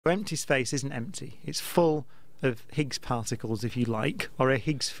Empty space isn't empty. It's full of Higgs particles, if you like, or a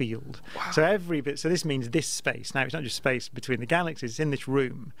Higgs field. Wow. So this means this space. Now, it's not just space between the galaxies, it's in this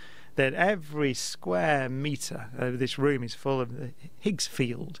room, that every square metre of this room is full of the Higgs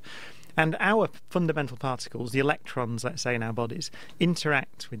field. And our fundamental particles, the electrons, let's say, in our bodies,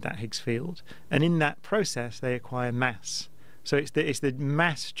 interact with that Higgs field. And in that process, they acquire mass. So it's the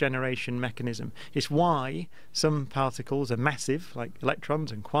mass generation mechanism. It's why some particles are massive, like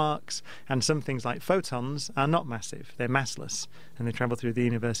electrons and quarks, and some things like photons are not massive. They're massless, and they travel through the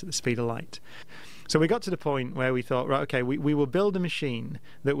universe at the speed of light. So we got to the point where we thought, right, okay, we will build a machine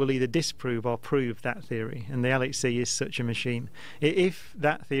that will either disprove or prove that theory, and the LHC is such a machine. If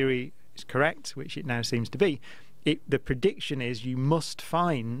that theory is correct, which it now seems to be, the prediction is you must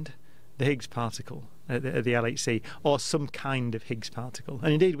find the Higgs particle at the LHC, or some kind of Higgs particle.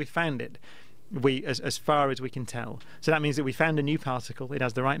 And indeed, we found it, as far as we can tell. So that means that we found a new particle. It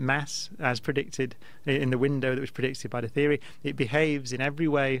has the right mass, as predicted in the window that was predicted by the theory. It behaves in every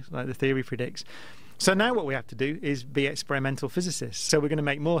way like the theory predicts. So now what we have to do is be experimental physicists. So we're going to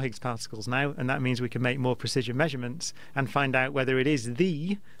make more Higgs particles now, and that means we can make more precision measurements and find out whether it is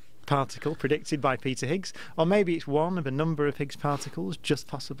the particle predicted by Peter Higgs, or maybe it's one of a number of Higgs particles, just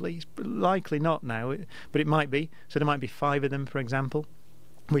possibly. It's likely not now, but it might be. So there might be 5 of them, for example,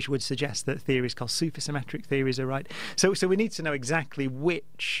 which would suggest that theories called supersymmetric theories are right. So we need to know exactly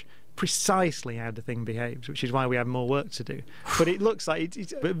precisely how the thing behaves, which is why we have more work to do. But it looks like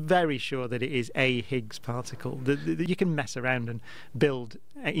it's very sure that it is a Higgs particle. You can mess around and build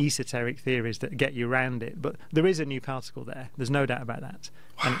esoteric theories that get you around it, but there is a new particle there. There's no doubt about that.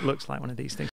 And it looks like one of these things.